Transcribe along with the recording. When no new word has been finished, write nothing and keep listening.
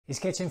It's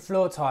kitchen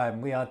floor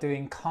time. We are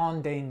doing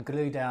Karndean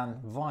glue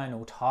down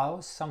vinyl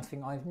tiles,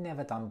 something I've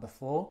never done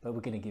before, but we're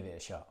going to give it a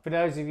shot. For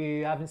those of you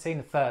who haven't seen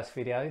the first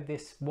video,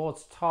 this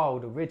was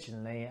tiled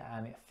originally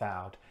and it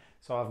failed.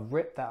 So I've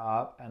ripped that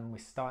up and we're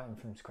starting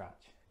from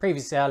scratch.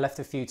 Previously I left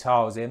a few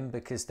tiles in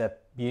because the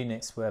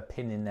units were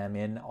pinning them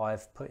in.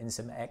 I've put in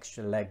some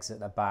extra legs at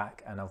the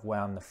back and I've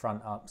wound the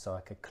front up so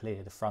I could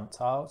clear the front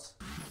tiles.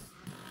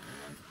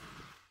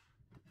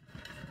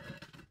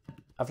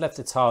 I've left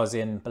the tiles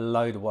in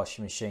below the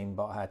washing machine,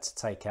 but I had to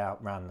take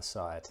out round the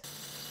side.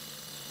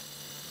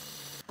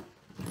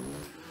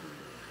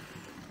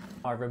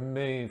 I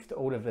removed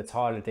all of the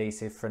tile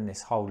adhesive from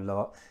this whole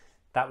lot.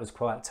 That was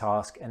quite a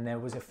task, and there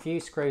was a few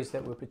screws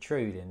that were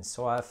protruding,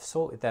 so I've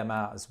sorted them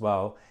out as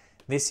well.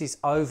 This is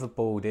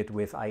overboarded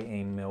with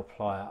 18mm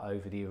ply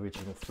over the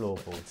original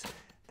floorboards.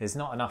 There's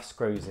not enough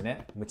screws in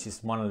it, which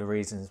is one of the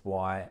reasons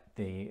why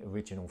the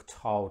original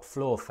tiled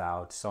floor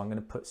failed. So I'm going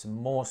to put some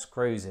more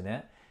screws in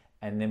it,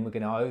 and then we're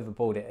going to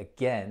overboard it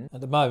again.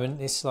 At the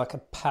moment, it's like a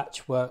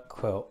patchwork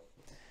quilt.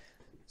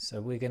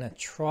 So we're going to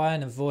try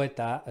and avoid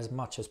that as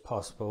much as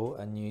possible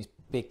and use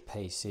big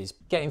pieces.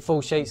 Getting full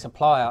sheets of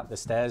ply up the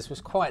stairs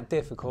was quite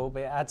difficult,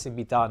 but it had to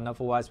be done.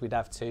 Otherwise, we'd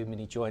have too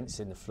many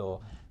joints in the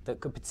floor that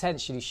could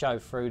potentially show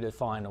through the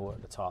vinyl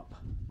at the top.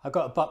 I've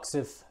got a box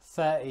of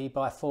 30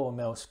 by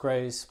 4mm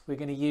screws. We're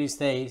going to use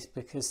these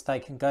because they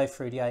can go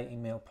through the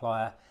 18mm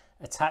ply,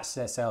 attach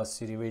themselves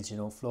to the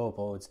original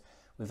floorboards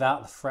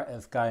without the threat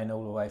of going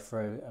all the way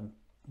through and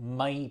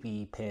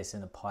maybe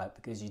piercing a pipe,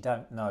 because you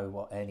don't know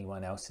what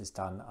anyone else has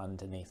done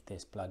underneath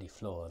this bloody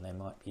floor and there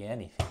might be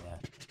anything there.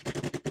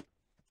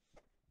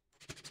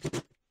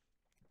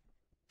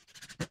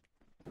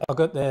 I've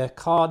got the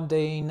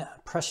Karndean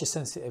pressure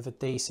sensitive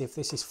adhesive.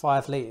 This is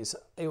 5 litres.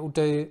 It will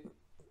do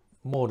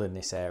more than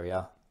this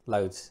area,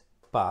 loads,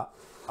 but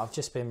I've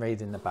just been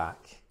reading the back.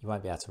 You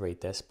won't be able to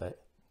read this,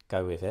 but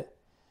go with it.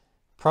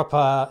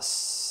 Proper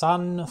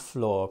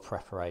subfloor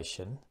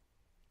preparation.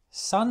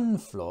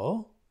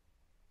 Subfloor?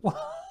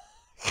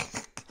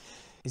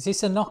 Is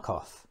this a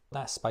knockoff?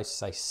 That's supposed to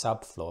say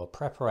subfloor.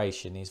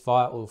 Preparation is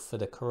vital for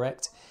the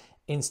correct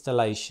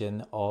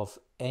installation of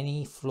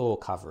any floor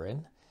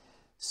covering.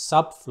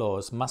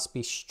 Subfloors must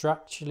be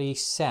structurally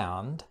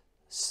sound,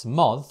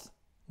 smooth,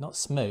 not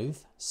smooth,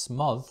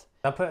 smooth.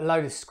 I put a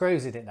load of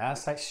screws in it now,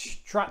 so it's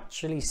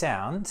structurally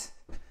sound,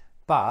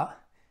 but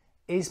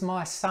is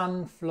my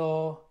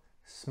subfloor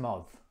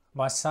smooth?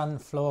 My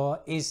subfloor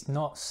is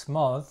not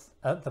smooth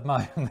at the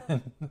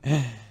moment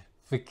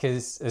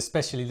because,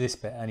 especially this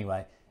bit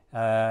anyway.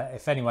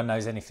 If anyone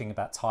knows anything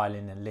about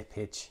tiling and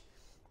lippage,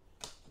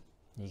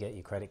 you get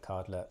your credit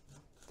card, look,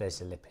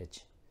 there's your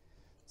lippage.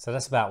 So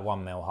that's about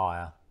 1mm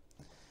higher.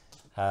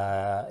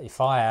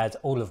 If I had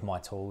all of my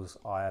tools,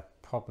 I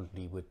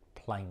probably would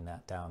plane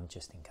that down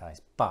just in case.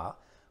 But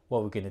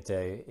what we're going to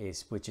do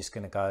is we're just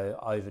going to go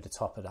over the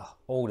top of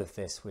all of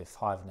this with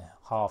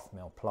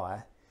 5.5mm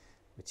ply,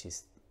 which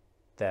is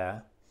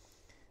there.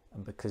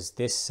 And because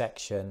this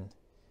section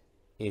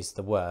is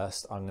the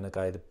worst, I'm going to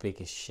go the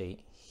biggest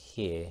sheet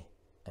here,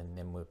 and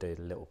then we'll do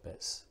the little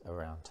bits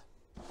around.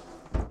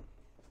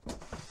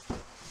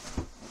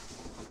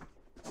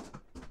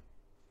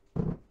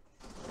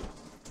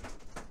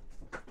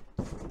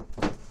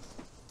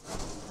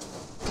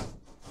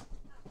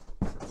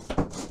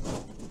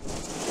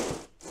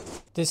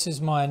 This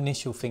is my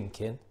initial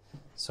thinking.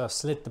 So I've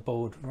slid the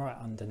board right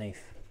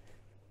underneath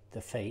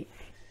the feet,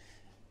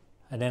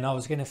 and then I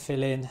was going to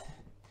fill in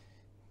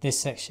this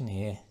section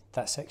here,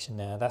 that section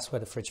there. That's where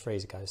the fridge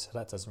freezer goes, so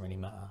that doesn't really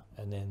matter.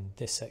 And then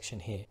this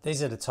section here.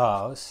 These are the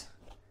tiles,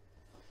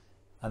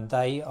 and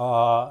they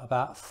are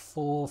about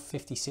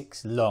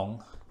 456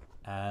 long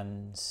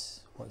and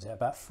what is it,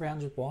 about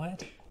 300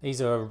 wide. These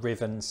are a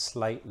riven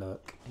slate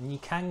look, and you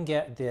can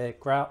get the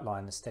grout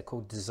liners. They're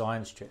called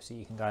design strips that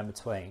you can go in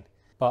between,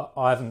 but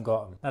I haven't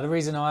got them. Now the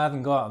reason I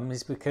haven't got them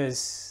is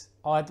because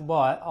I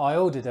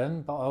ordered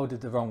them, but I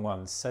ordered the wrong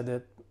ones. So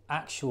the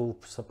actual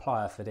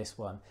supplier for this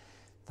one,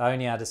 they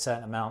only had a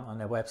certain amount on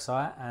their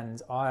website,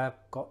 and I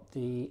got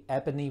the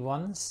ebony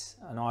ones,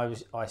 and I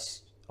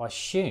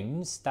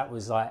assumed that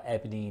was like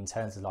ebony in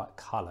terms of like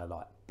colour,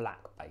 like black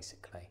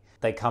basically.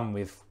 They come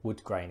with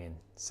wood graining,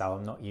 so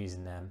I'm not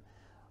using them.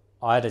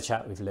 I had a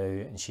chat with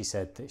Lou and she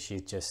said that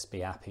she'd just be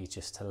happy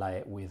just to lay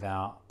it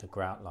without the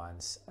grout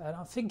lines. And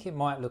I think it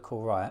might look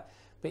all right,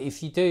 but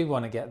if you do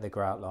want to get the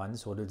grout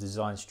lines or the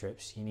design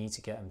strips, you need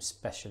to get them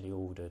specially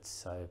ordered.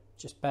 So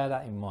just bear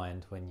that in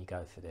mind when you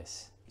go for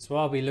this. So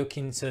I'll be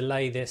looking to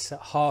lay this at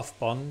half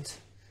bond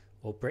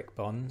or brick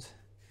bond,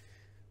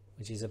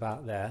 which is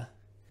about there.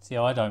 See,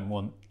 I don't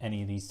want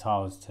any of these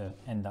tiles to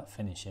end up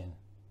finishing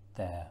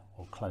there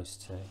or close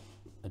to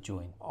a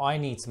joint. I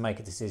need to make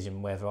a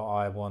decision whether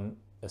I want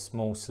a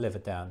small sliver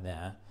down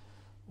there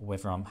or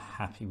whether I'm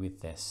happy with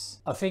this.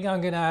 I think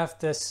I'm going to have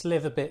to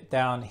sliver a bit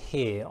down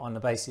here on the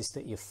basis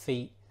that your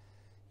feet,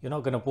 you're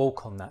not going to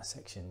walk on that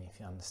section, if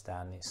you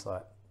understand. It's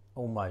like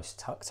almost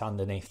tucked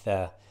underneath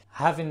there.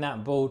 Having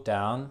that board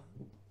down,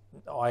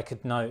 I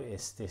could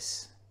notice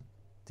this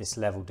this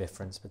level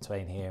difference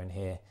between here and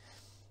here.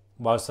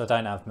 Whilst I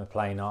don't have my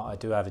planer, I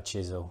do have a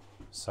chisel.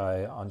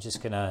 So I'm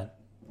just gonna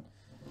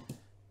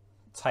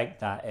take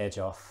that edge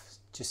off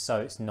just so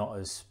it's not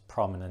as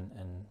prominent,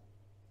 and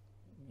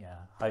yeah,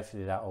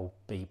 hopefully that will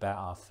be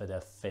better for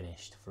the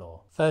finished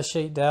floor. First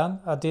sheet down,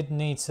 I did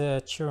need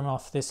to trim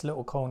off this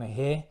little corner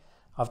here.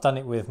 I've done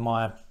it with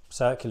my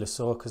circular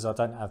saw because I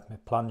don't have my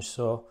plunge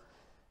saw.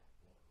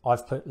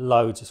 I've put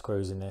loads of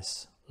screws in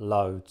this,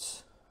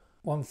 loads.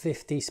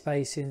 150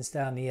 spacings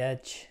down the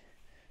edge,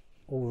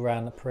 all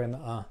around the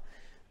perimeter,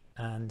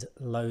 and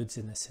loads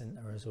in the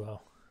centre as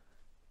well.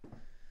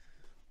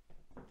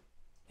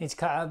 Need to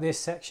cut out this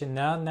section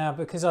now. Now,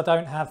 because I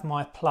don't have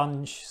my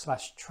plunge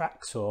 /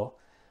 track saw,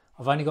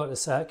 I've only got the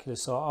circular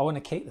saw. I want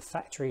to keep the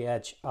factory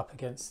edge up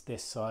against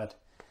this side.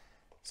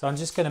 So I'm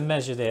just going to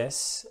measure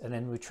this, and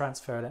then we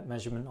transfer that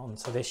measurement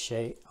onto this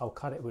sheet. I'll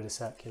cut it with a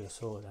circular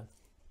saw then.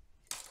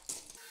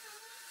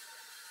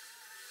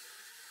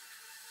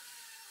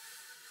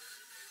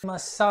 My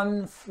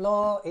sun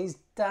floor is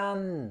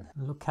done.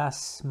 Look how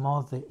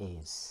smooth it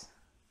is.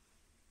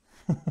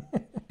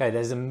 Okay,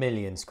 there's a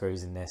million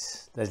screws in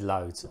this. There's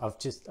loads.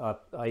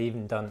 I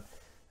even done,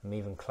 I'm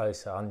even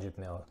closer,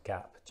 100mm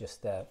gap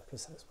just there,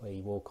 because that's where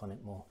you walk on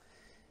it more.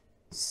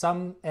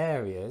 Some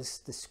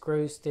areas the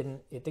screws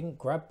didn't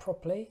grab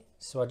properly,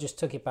 so I just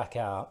took it back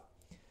out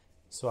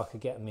so I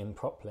could get them in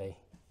properly.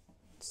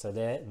 So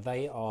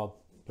they are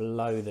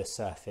below the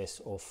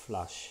surface or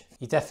flush.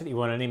 You definitely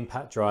want an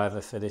impact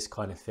driver for this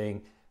kind of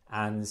thing,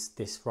 and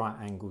this right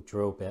angle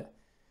drill bit.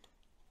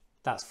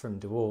 That's from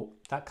DeWalt.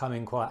 That come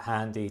in quite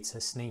handy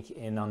to sneak it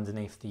in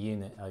underneath the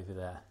unit over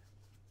there.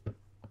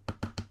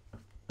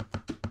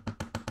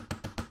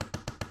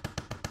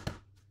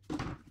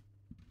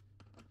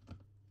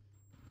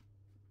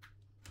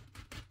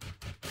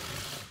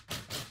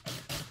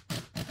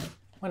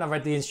 When I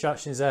read the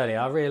instructions earlier,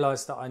 I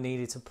realised that I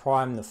needed to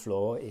prime the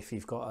floor if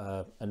you've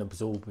got an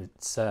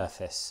absorbent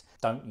surface.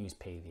 Don't use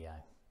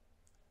PVA.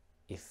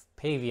 If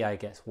PVA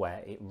gets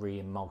wet, it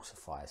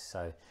re-emulsifies,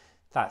 so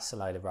that's a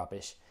load of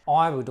rubbish.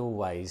 I would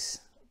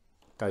always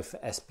go for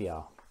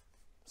SBR.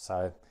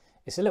 So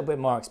it's a little bit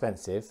more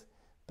expensive,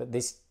 but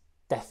this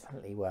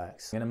definitely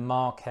works. I'm going to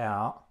mark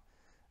out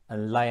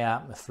and lay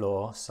out my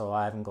floor so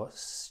I haven't got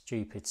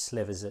stupid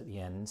slivers at the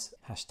ends.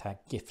 Hashtag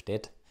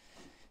gifted.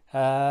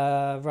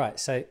 Right,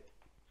 so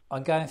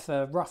I'm going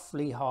for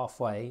roughly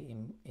halfway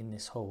in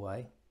this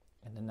hallway,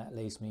 and then that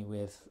leaves me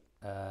with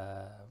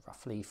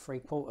roughly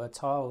 3/4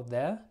 tile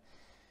there,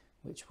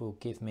 which will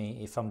give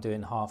me, if I'm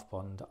doing half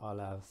bond, I'll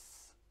have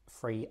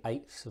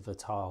 3/8 of a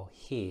tile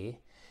here,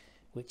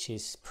 which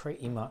is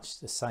pretty much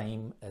the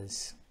same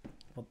as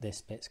what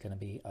this bit's going to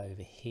be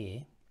over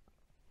here.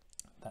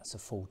 That's a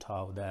full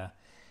tile there.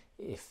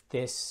 If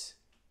this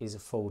is a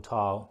full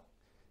tile,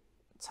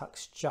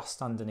 tucks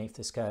just underneath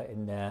the skirt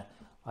in there,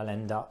 I'll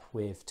end up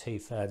with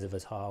 2/3 of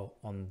a tile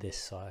on this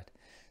side.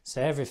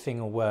 So everything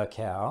will work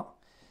out.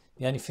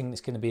 The only thing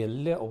that's going to be a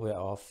little bit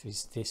off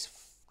is this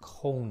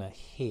corner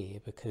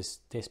here, because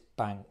this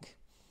bank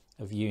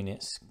of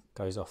units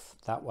goes off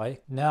that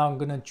way. Now I'm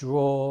going to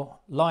draw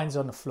lines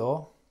on the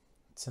floor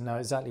to know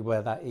exactly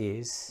where that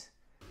is,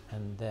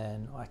 and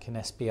then I can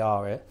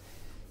SBR it.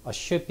 I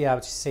should be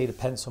able to see the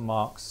pencil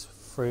marks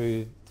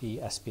through the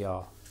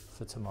SBR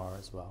for tomorrow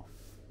as well.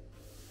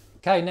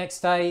 Okay, next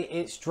day,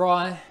 it's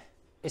dry.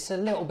 It's a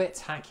little bit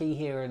tacky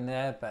here and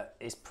there, but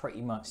it's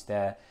pretty much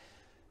there.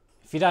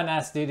 If you don't know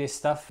how to do this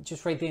stuff,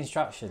 just read the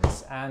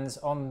instructions. And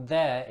on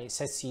there, it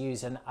says to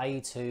use an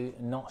A2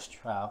 notch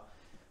trowel,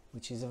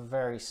 which is a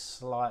very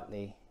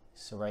slightly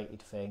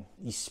serrated thing.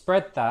 You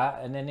spread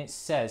that, and then it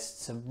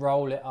says to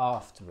roll it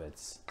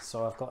afterwards.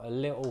 So I've got a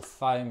little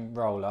foam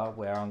roller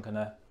where I'm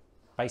gonna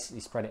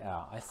basically spread it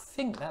out. I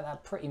think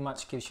that pretty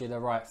much gives you the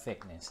right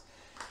thickness.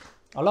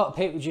 A lot of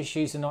people just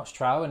use a notch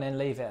trowel and then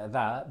leave it at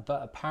that,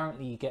 but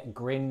apparently you get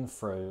grin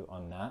through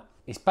on that.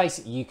 It's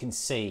basically, you can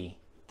see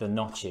the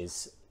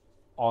notches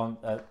on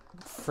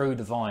through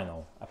the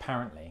vinyl,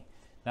 apparently.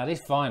 Now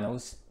this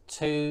vinyl's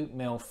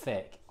 2mm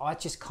thick. I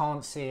just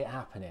can't see it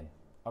happening.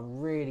 I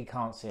really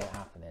can't see it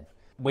happening.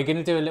 We're going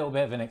to do a little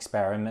bit of an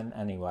experiment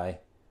anyway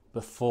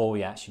before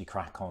we actually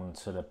crack on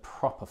to the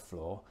proper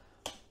floor.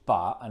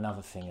 But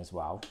another thing as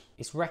well,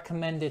 it's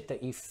recommended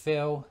that you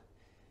fill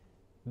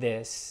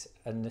this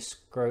and the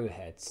screw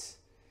heads.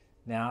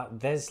 Now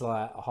there's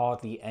like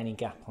hardly any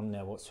gap on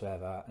there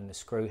whatsoever, and the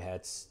screw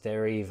heads,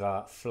 they're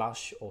either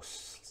flush or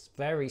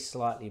very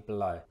slightly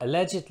below.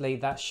 Allegedly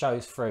that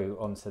shows through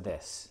onto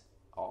this.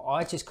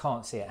 I just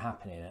can't see it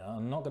happening.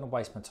 I'm not going to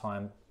waste my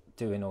time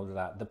doing all of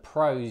that. The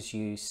pros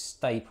use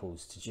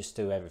staples to just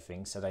do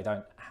everything, so they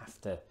don't have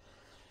to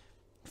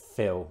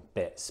fill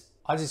bits.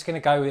 I'm just going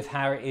to go with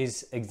how it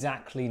is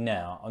exactly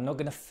now. I'm not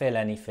going to fill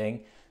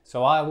anything,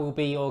 so I will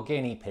be your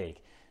guinea pig.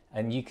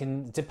 And you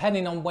can,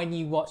 depending on when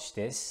you watch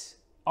this,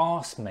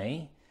 ask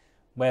me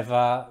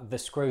whether the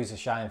screws are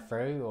showing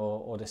through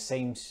or the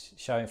seams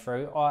showing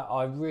through.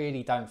 I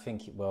really don't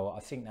think it will. I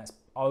think that's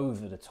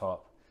over the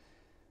top.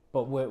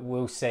 But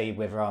we'll see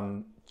whether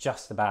I'm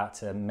just about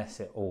to mess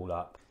it all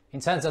up. In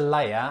terms of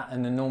layout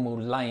and the normal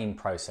laying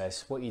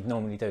process, what you'd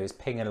normally do is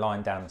ping a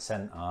line down the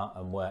centre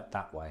and work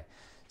that way.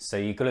 So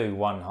you glue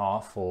one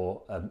half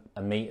or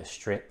a metre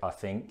strip, I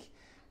think,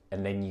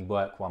 and then you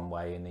work one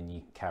way and then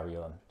you carry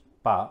on.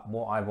 But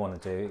what I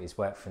want to do is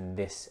work from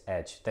this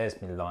edge.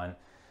 There's my line.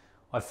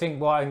 I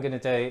think what I'm going to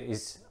do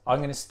is I'm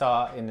going to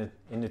start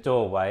in the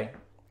doorway.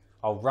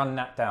 I'll run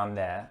that down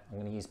there. I'm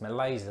going to use my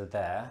laser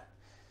there,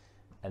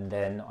 and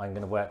then I'm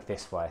going to work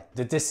this way.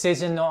 The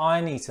decision that I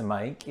need to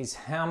make is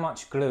how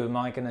much glue am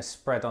I going to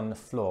spread on the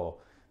floor,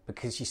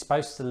 because you're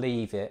supposed to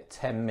leave it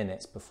 10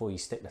 minutes before you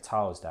stick the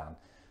tiles down.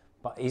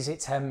 But is it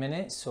 10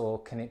 minutes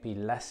or can it be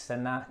less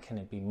than that? Can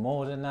it be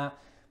more than that?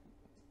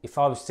 If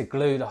I was to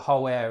glue the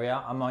whole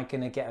area, am I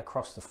going to get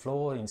across the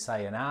floor in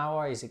say an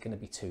hour? Is it going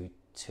to be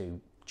too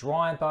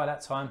dry by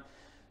that time?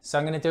 So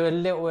I'm going to do a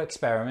little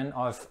experiment.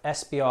 I've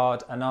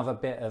SBR'd another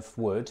bit of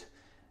wood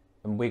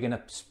and we're going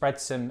to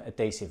spread some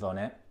adhesive on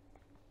it.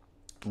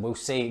 We'll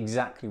see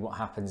exactly what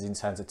happens in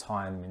terms of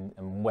time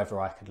and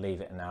whether I could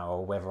leave it an hour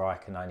or whether I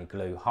can only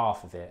glue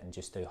half of it and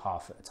just do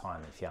half at a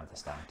time, if you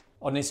understand.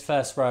 On this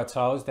first row of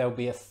tiles, there'll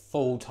be a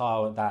full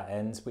tile at that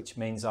end, which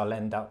means I'll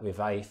end up with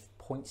a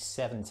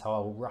 0.7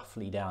 tile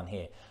roughly down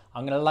here.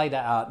 I'm going to lay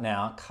that out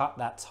now, cut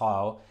that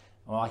tile,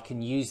 and I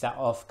can use that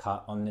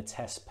offcut on the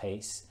test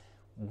piece.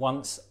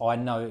 Once I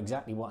know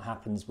exactly what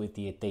happens with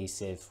the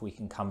adhesive, we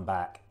can come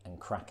back and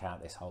crack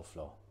out this whole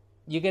floor.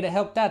 You going to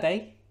help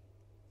Daddy?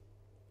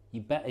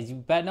 You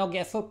better not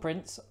get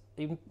footprints.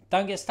 You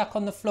don't get stuck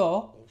on the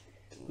floor.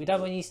 We don't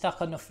want you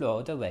stuck on the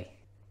floor, do we?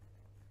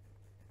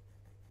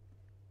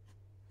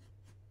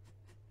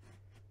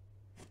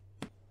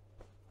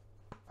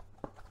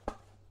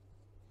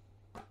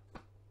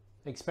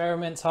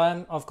 Experiment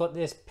time. I've got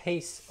this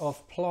piece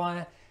of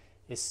ply.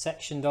 It's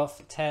sectioned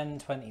off 10,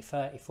 20,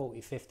 30,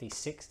 40, 50,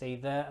 60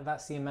 there.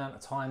 That's the amount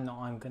of time that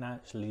I'm going to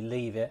actually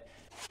leave it.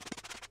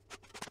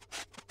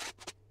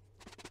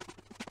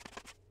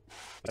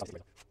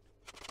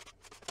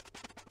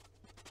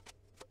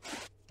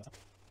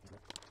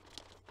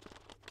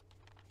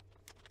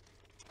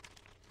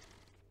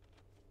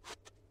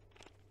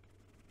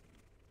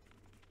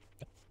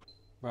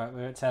 Right,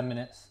 we're at 10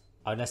 minutes.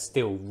 Oh, that's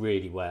still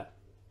really wet.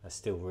 That's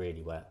still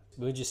really wet.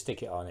 We'll just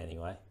stick it on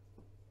anyway.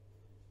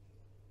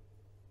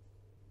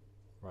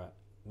 Right,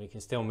 we can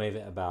still move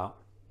it about.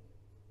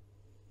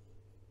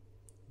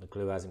 The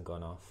glue hasn't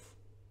gone off.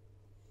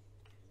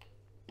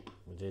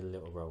 We'll do a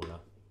little roller.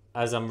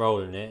 As I'm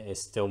rolling it,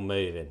 it's still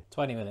moving.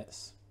 20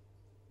 minutes.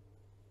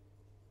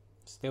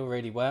 Still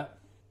really wet.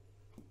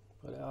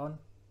 Put it on.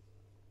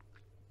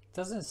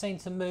 Doesn't seem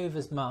to move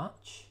as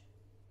much.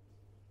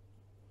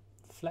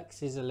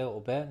 Flexes a little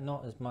bit,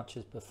 not as much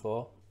as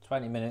before.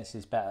 20 minutes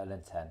is better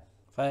than 10.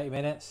 30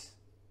 minutes.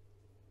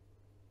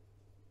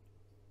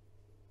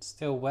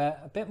 Still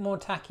wet, a bit more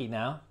tacky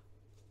now.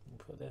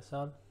 Put this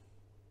on.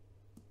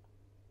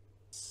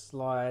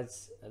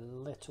 Slides a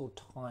little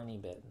tiny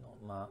bit,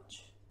 not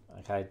much.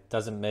 Okay,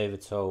 doesn't move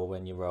at all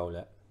when you roll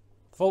it.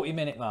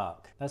 40-minute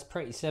mark. That's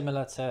pretty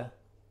similar to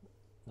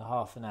the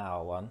half an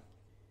hour one.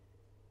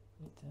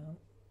 Down.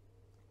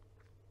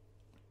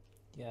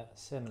 Yeah,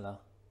 similar.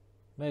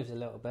 Moves a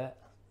little bit,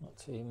 not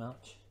too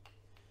much.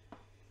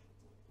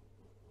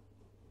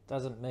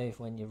 Doesn't move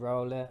when you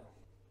roll it.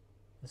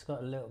 It's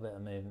got a little bit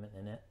of movement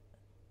in it.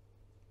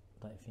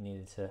 But if you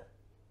needed to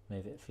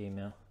move it a few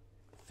mil.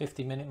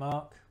 50-minute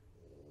mark.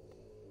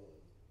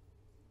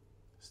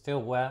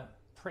 Still wet.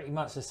 Pretty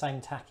much the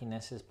same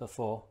tackiness as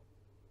before.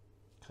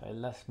 Okay,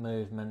 less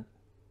movement.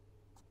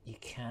 You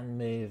can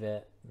move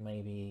it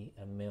maybe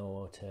a mil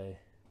or two.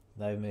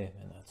 No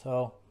movement at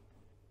all.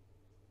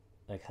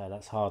 Okay,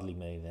 that's hardly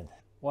moving.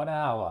 1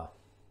 hour.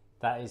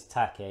 That is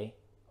tacky.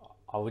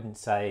 I wouldn't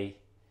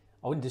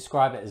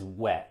describe it as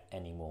wet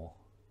anymore.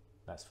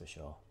 That's for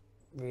sure.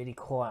 Really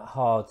quite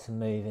hard to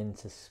move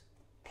into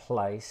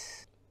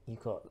place.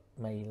 You've got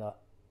maybe like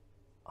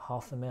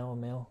half a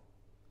mil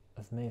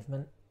of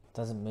movement.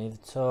 Doesn't move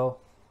at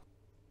all.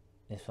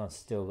 This one's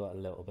still got a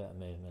little bit of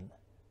movement.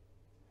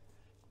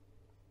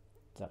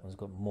 That one's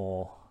got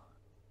more.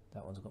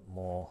 That one's got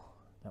more.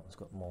 That one's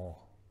got more.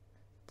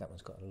 That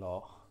one's got a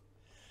lot.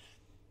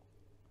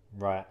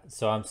 Right,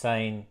 so I'm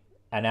saying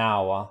an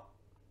hour.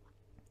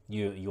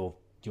 You're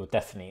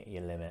definitely at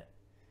your limit,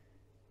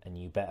 and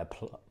you better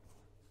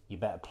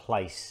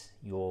place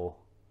your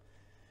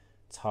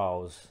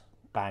tiles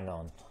bang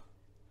on.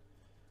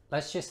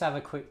 Let's just have a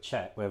quick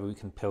check whether we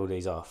can peel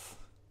these off.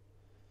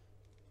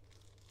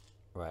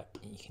 Right,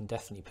 you can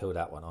definitely peel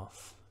that one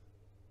off.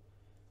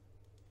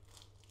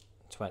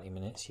 20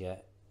 minutes, yeah,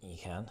 you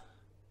can.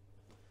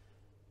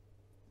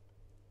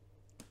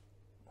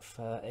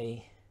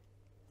 30.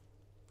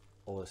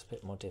 Or it's a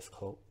bit more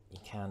difficult. You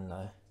can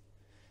though.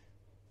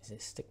 Is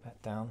it stick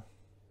back down?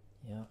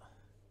 Yeah.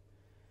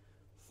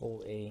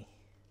 40.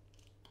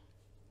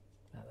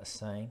 About the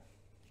same.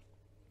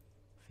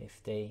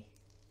 50.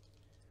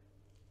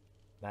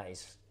 That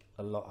is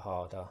a lot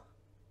harder.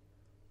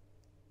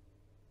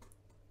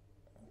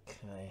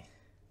 Okay.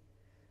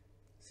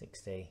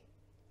 60.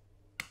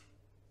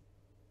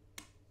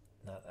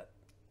 No,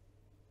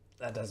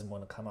 that doesn't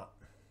want to come up.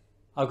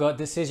 I've got a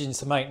decision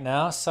to make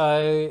now. So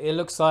it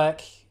looks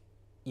like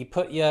you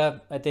put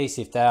your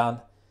adhesive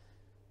down,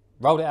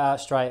 roll it out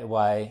straight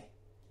away.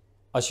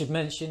 I should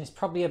mention it's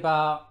probably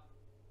about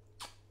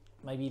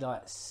maybe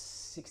like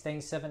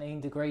 16,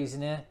 17 degrees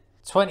in here.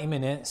 20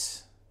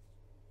 minutes,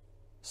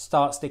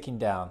 start sticking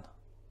down.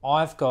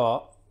 I've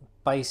got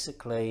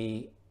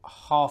basically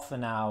half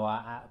an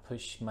hour at a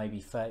push, maybe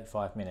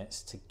 35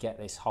 minutes to get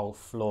this whole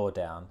floor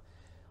down.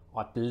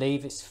 I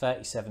believe it's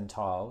 37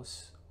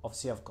 tiles.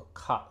 Obviously I've got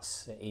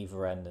cuts at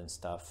either end and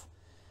stuff,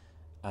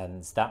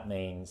 and that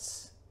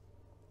means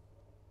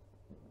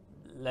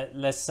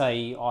let's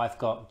say I've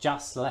got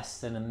just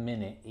less than a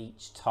minute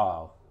each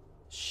tile.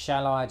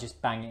 Shall I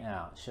just bang it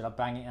out? Should I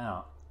bang it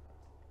out?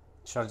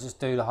 Should I just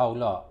do the whole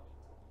lot?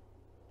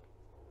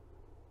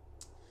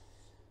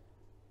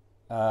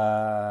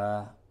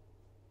 I'll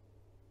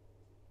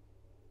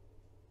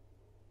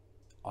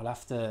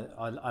have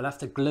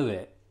to glue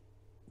it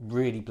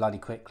really bloody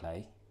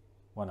quickly,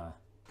 won't I?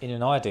 In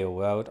an ideal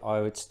world,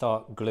 I would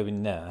start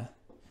gluing there,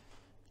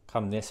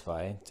 come this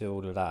way, do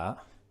all of that,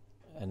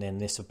 and then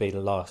this will be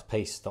the last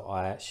piece that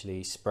I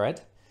actually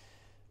spread,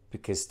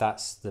 because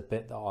that's the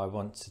bit that I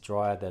want to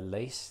dry the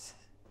least.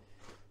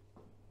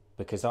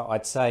 Because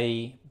I'd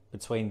say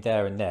between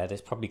there and there,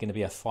 there's probably going to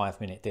be a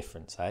 5-minute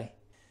difference, eh?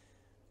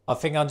 I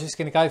think I'm just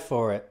going to go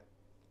for it.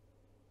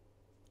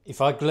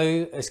 If I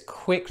glue as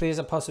quickly as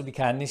I possibly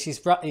can, this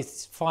is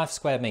it's 5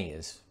 square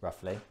meters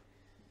roughly.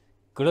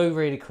 Glue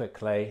really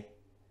quickly,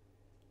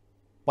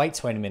 wait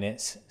 20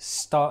 minutes,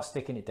 start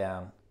sticking it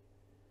down.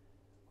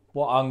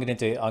 What I'm going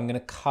to do, I'm going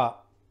to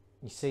cut,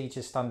 you see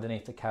just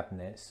underneath the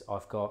cabinets,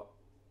 I've got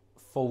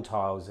full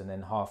tiles and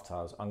then half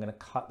tiles. I'm going to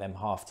cut them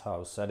half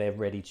tiles so they're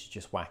ready to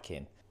just whack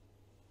in.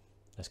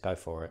 Let's go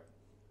for it.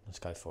 Let's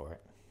go for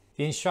it.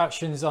 The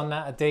instructions on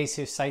that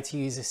adhesive say to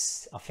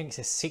use I think it's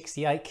a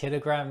 68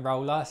 kilogram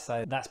roller,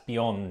 so that's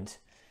beyond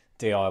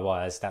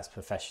DIYers, that's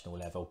professional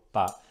level,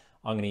 but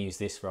I'm going to use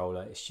this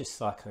roller. It's just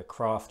like a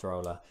craft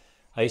roller.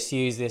 I used to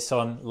use this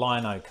on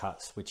lino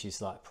cuts, which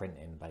is like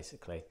printing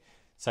basically.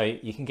 So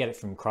you can get it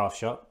from craft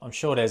shop. I'm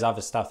sure there's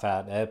other stuff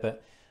out there,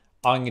 but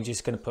I'm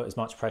just going to put as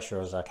much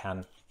pressure as I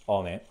can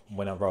on it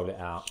when I roll it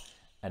out.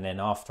 And then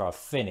after I've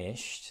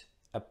finished,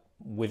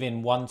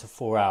 within 1 to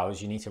 4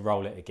 hours, you need to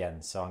roll it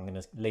again. So I'm going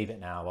to leave it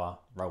an hour,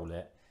 roll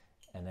it,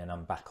 and then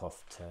I'm back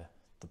off to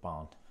the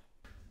barn.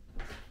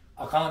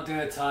 I can't do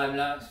a time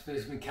lapse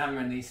because my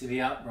camera needs to be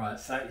upright.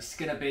 So it's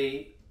going to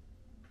be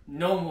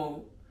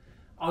normal.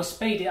 I'll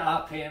speed it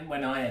up in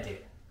when I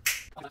edit.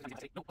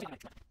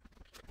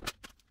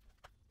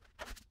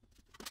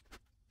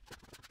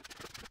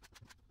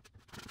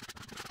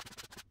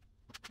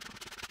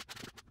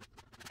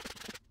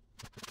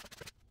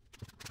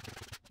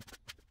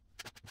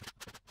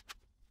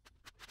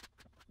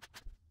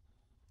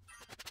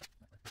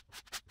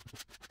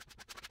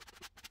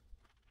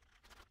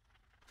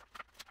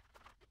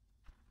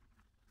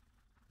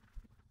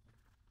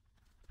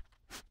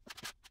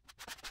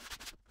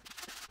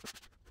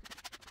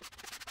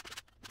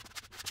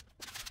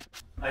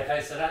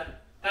 Okay, so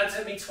that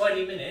took me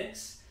 20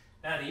 minutes.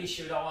 Now the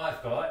issue that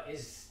I've got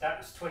is that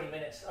was 20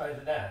 minutes over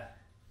there.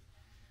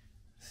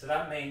 So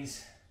that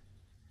means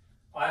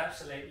I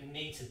absolutely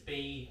need to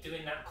be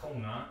doing that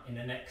corner in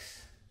the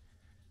next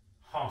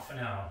half an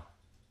hour.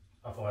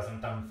 Otherwise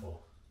I'm done for.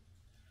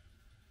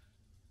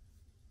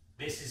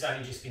 This has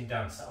only just been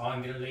done, so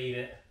I'm going to leave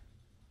it.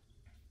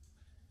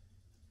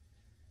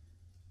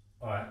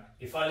 Alright,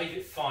 if I leave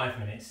it 5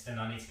 minutes, then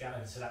I need to get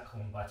over to that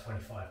corner by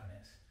 25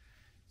 minutes.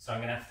 So I'm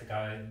going to have to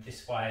go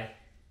this way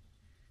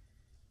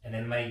and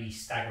then maybe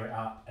stagger it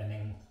up and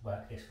then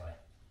work this way.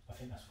 I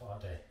think that's what I'll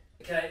do.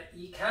 Okay,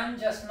 you can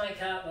just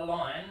make out the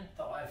line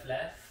that I've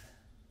left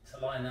to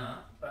line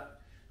up, but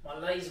my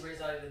laser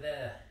is over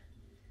there.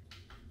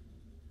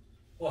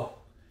 Whoa.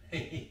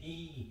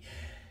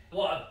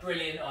 What a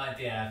brilliant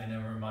idea having a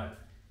remote.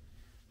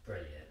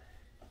 Brilliant.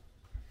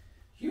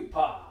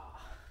 Hoopa!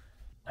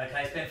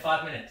 Okay, it's been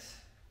 5 minutes.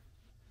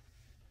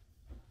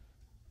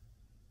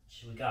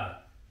 Should we go?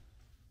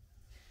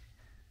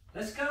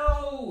 Let's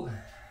go!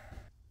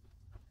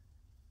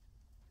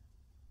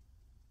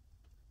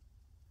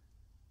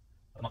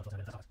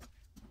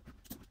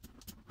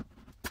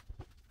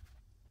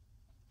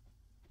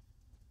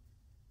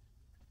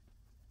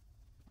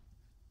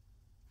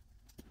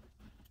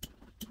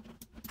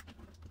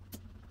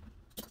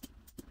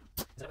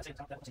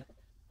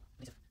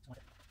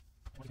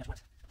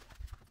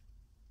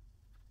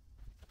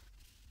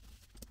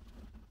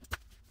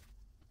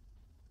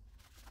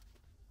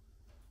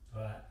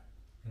 Right,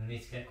 you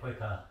need to get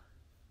quicker.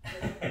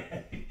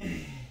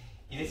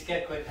 You need to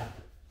get quicker.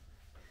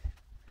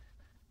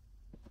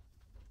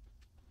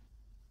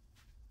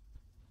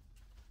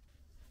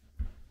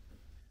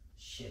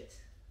 Shit.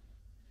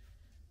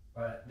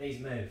 Right, these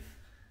move.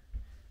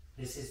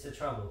 This is the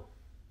trouble.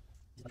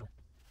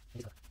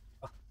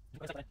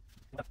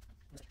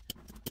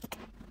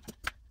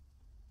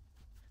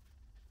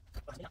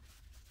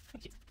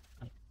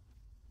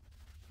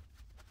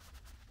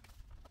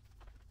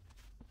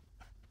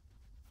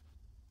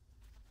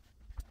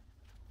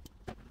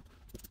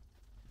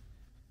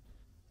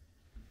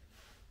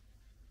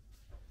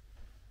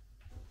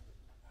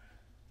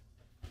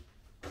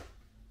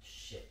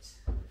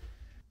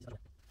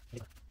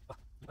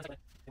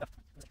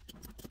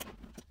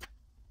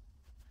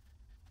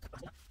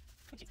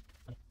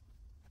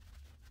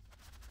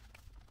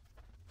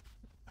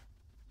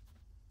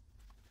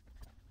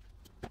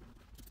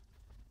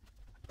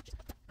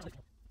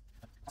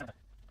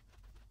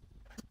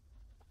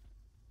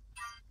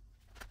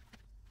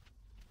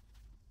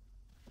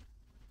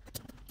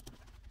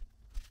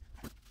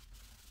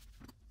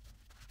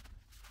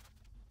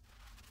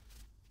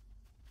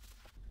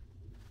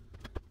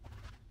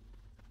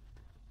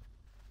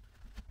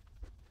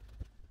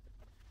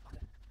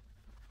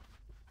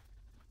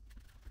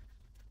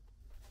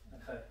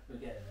 Okay, we're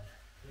getting there.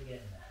 We're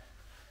getting there.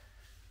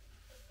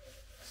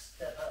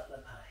 Step up the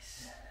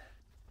pace.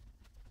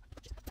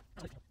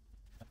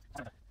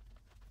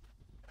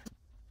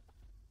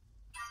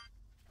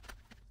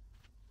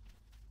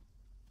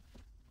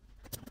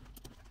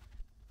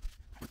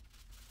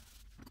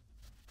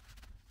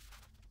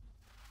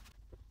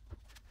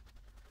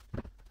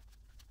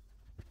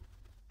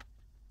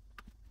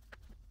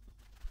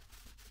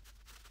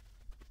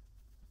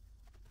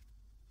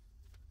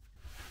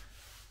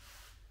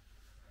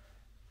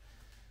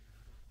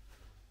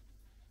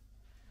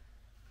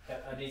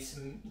 I need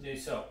some new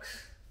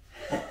socks.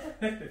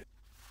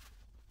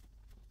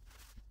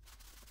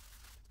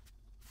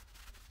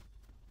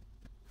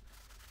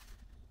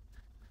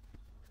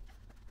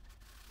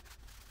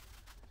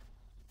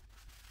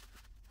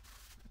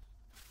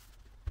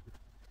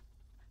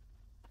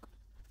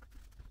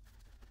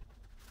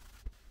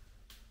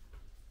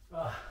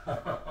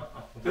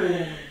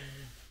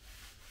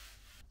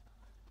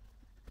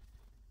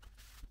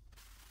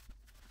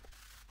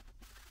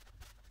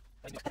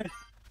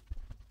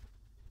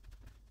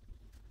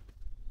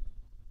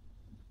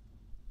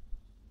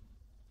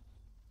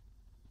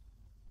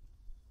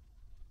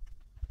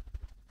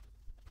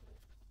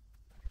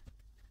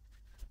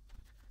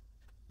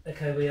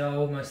 Okay, we are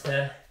almost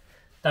there.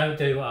 Don't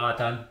do what I've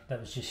done.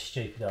 That was just a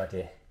stupid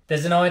idea.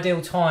 There's an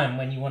ideal time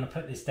when you want to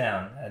put this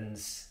down, and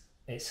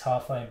it's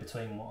halfway in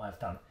between what I've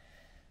done.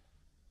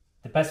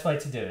 The best way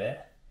to do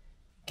it,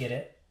 get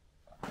it,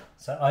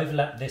 so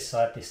overlap this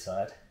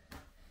side,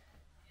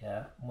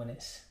 yeah, when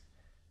it's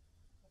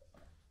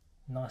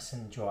nice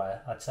and dry,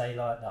 I'd say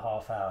like the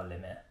half-hour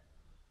limit,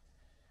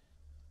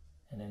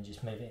 and then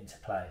just move it into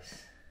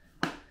place.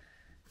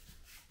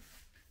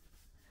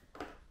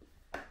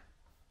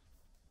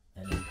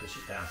 And then push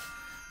it down.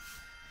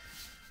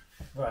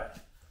 Right.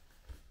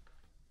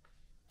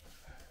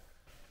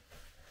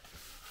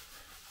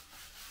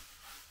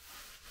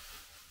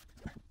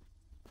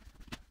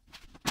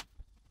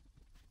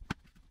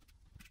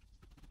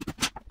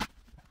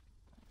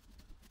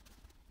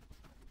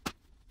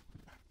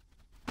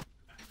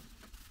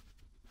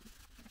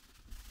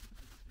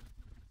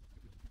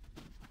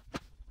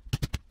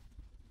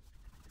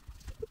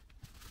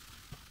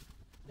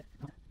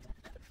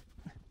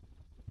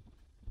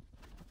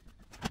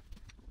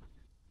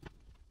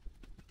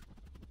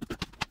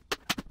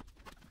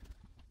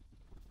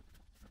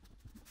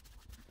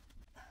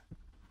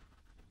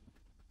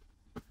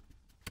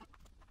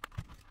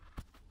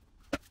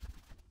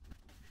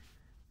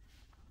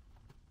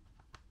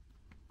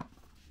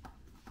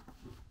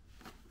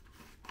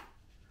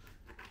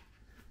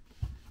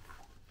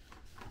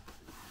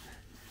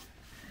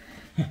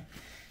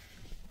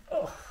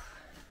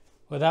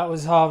 Well, that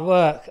was hard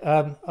work.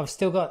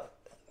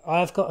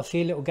 I've got a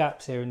few little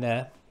gaps here and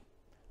there.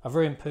 I've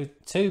ruined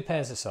two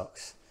pairs of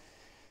socks,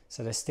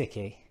 so they're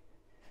sticky.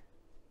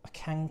 I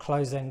can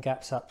close them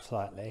gaps up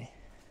slightly.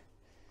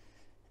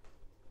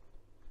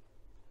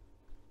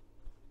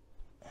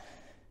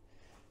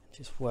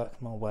 Just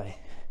work my way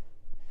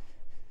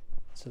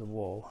to the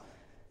wall.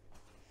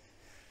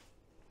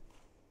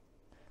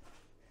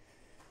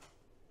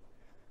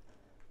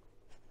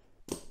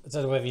 I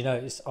don't know whether you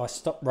noticed, I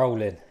stopped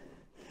rolling.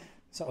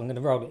 So I'm going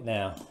to roll it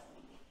now.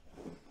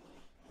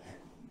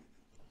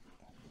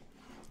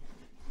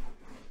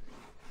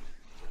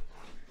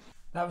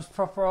 That was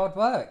proper hard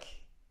work.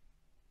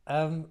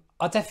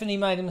 I definitely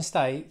made a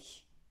mistake.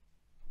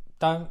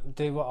 Don't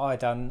do what I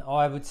done.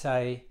 I would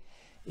say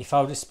if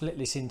I would have split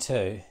this in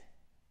two,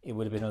 it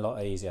would have been a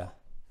lot easier.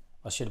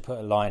 I should have put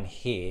a line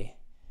here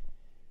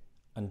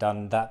and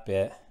done that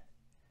bit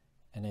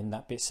and then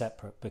that bit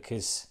separate,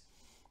 because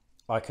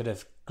I could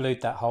have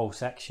glued that whole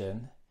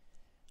section,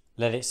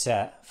 let it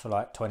set for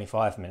like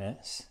 25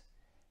 minutes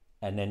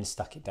and then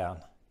stuck it down,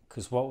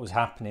 because what was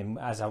happening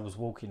as I was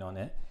walking on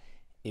it,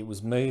 it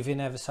was moving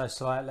ever so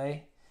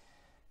slightly,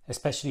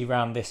 especially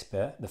around this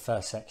bit, the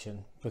first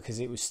section, because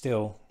it was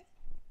still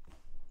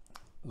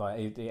like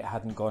it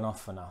hadn't gone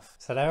off enough.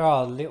 So there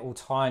are little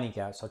tiny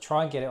gaps. I'll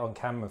try and get it on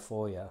camera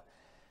for you.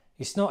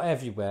 It's not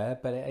everywhere,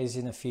 but it is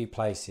in a few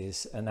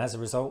places, and as a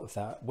result of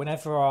that,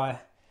 whenever I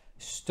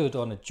stood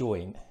on a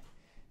joint,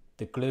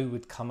 the glue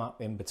would come up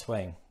in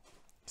between.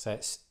 So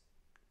it's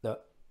the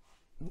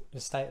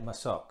state of my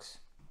socks.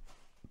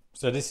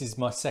 So this is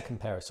my second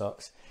pair of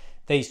socks.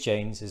 These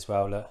jeans as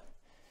well, look,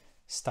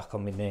 stuck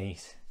on my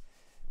knees,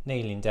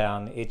 kneeling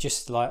down. It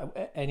just, like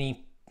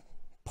any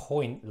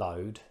point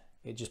load,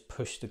 it just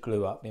pushed the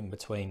glue up in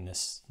between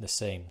the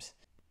seams.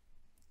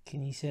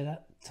 Can you see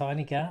that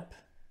tiny gap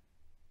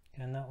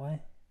going that way?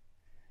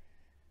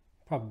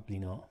 Probably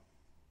not.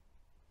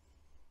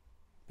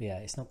 But yeah,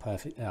 it's not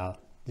perfect.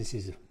 This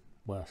is the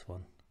worst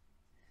one.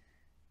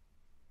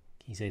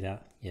 Can you see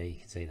that? Yeah, you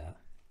can see that.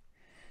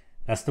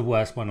 That's the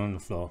worst one on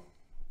the floor.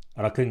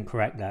 And I couldn't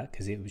correct that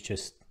because it was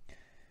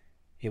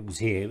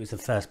here. It was the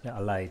first bit I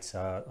laid,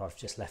 so I've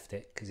just left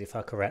it, because if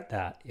I correct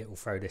that, it will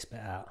throw this bit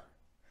out.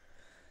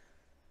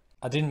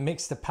 I didn't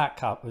mix the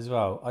pack up as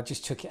well. I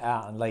just took it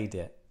out and laid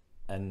it.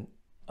 And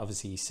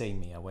obviously you see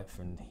me, I went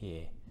from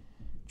here,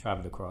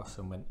 travelled across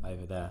and went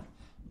over there.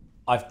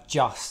 I've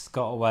just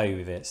got away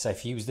with it. So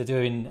if you was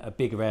doing a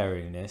bigger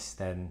area in this,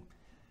 then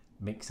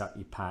mix up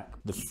your pack.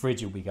 The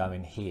fridge will be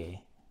going here,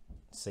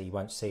 so you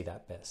won't see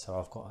that bit. So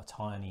I've got a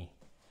tiny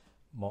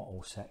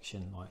mottle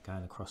section like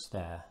going across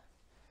there,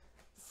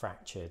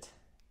 fractured,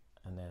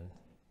 and then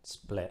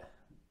split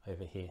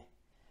over here.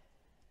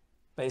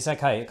 But it's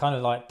okay, it kind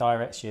of like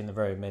directs you in the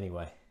room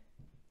anyway.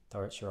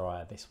 Directs your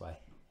eye this way.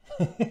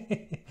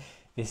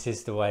 This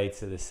is the way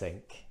to the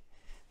sink.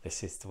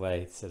 This is the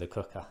way to the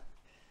cooker.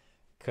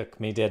 Cook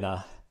me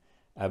dinner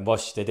and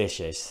wash the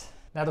dishes.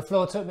 Now the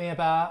floor took me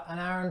about an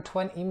hour and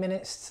 20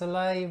 minutes to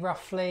lay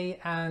roughly,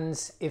 and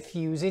if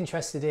you was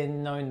interested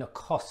in knowing the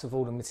cost of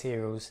all the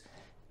materials,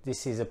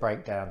 this is a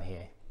breakdown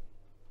here.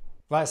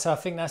 Right, so I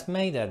think that's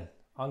me then.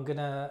 I'm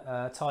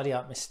gonna tidy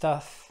up my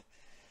stuff.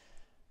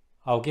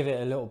 I'll give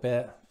it a little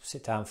bit,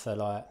 sit down for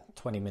like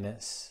 20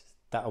 minutes.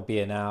 That'll be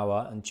an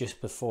hour, and just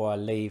before I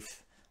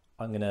leave,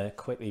 I'm gonna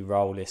quickly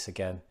roll this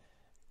again,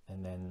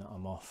 and then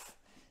I'm off.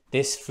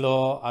 This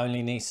floor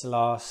only needs to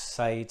last,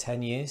 say,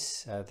 10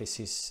 years. This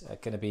is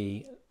gonna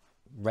be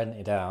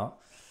rented out,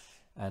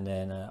 and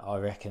then I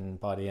reckon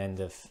by the end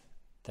of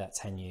that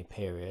 10-year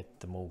period,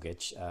 the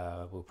mortgage,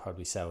 will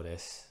probably sell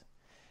this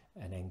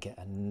and then get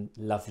a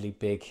lovely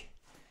big,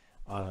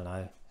 I don't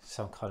know,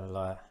 some kind of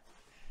like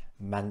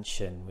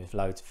mansion with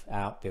loads of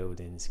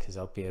outbuildings, because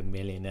I'll be a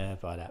millionaire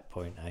by that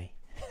point, eh?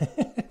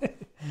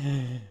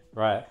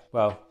 Right,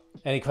 well,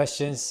 any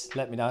questions,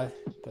 let me know.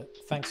 But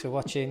thanks for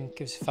watching.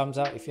 Give us a thumbs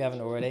up if you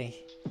haven't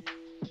already.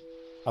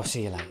 I'll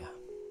see you later.